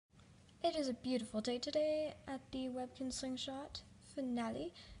It is a beautiful day today at the Webkinz slingshot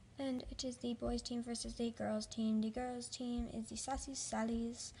finale, and it is the boys team versus the girls team. The girls team is the Sassy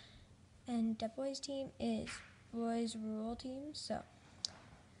Sallies, and the boys team is Boys Rule Team. So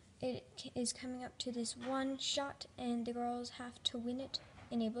it is coming up to this one shot, and the girls have to win it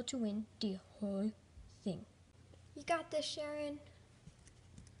and able to win the whole thing. You got this, Sharon.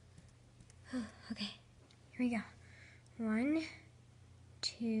 Okay, here we go. 1,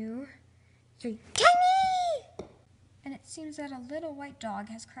 2, 3. Tiny! And it seems that a little white dog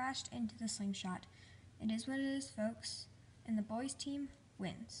has crashed into the slingshot. It is what it is, folks. And the boys team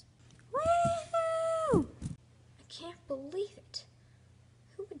wins. Woohoo! I can't believe it.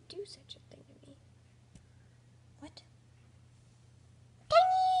 Who would do such a thing to me? What?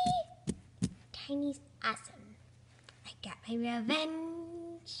 Tiny! Tiny's awesome. I got my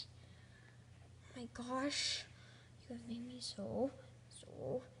revenge. Oh my gosh. You have made me so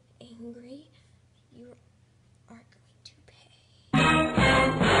angry. You're